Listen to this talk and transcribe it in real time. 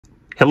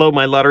Hello,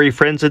 my lottery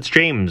friends, it's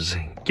James.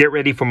 Get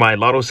ready for my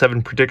Lotto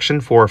 7 prediction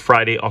for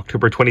Friday,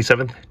 October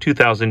 27th,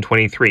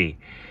 2023.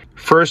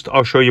 First,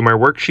 I'll show you my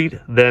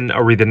worksheet, then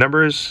I'll read the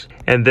numbers,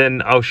 and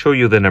then I'll show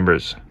you the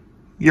numbers.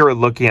 You're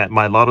looking at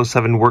my Lotto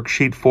 7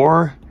 worksheet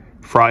for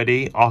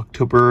Friday,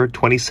 October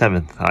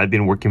 27th. I've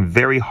been working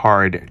very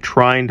hard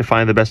trying to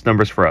find the best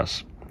numbers for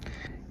us.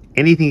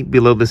 Anything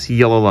below this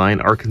yellow line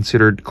are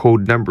considered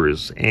code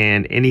numbers,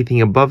 and anything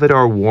above it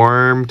are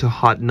warm to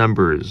hot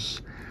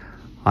numbers.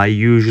 I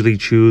usually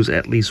choose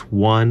at least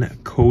one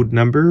code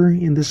number.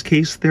 In this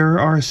case, there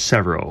are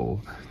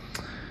several.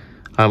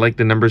 I like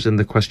the numbers in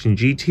the question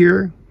G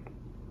tier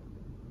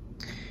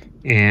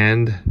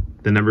and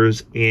the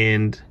numbers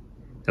in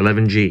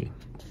 11G.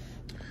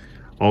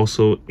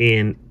 Also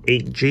in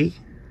 8G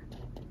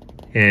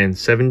and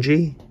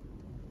 7G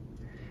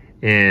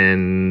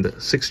and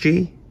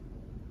 6G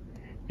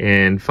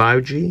and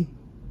 5G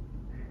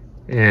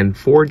and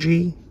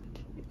 4G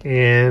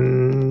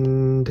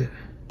and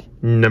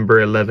number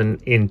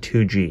 11 in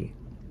 2G,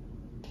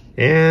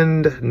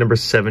 and number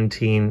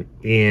 17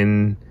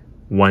 in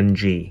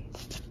 1G.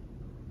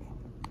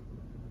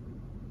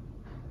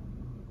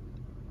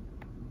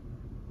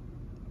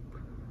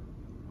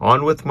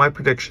 On with my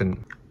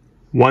prediction.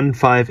 1,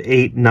 5,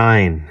 8,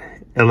 9,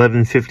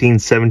 11, 15,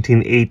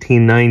 17,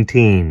 18,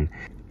 19,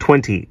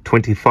 20,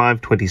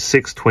 25,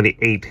 26,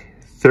 28,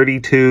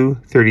 32,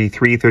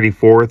 33,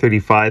 34,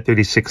 35,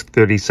 36,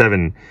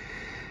 37.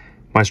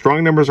 My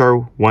strong numbers are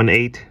 1,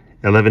 8,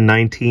 11,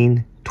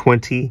 19,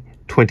 20,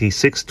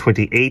 26,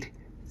 28,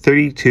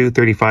 32,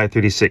 35,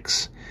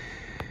 36.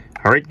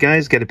 All right,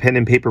 guys, get a pen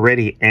and paper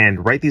ready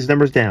and write these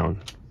numbers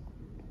down.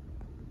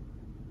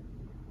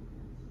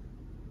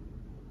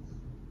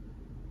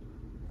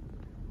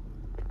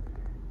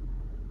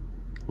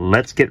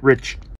 Let's get rich.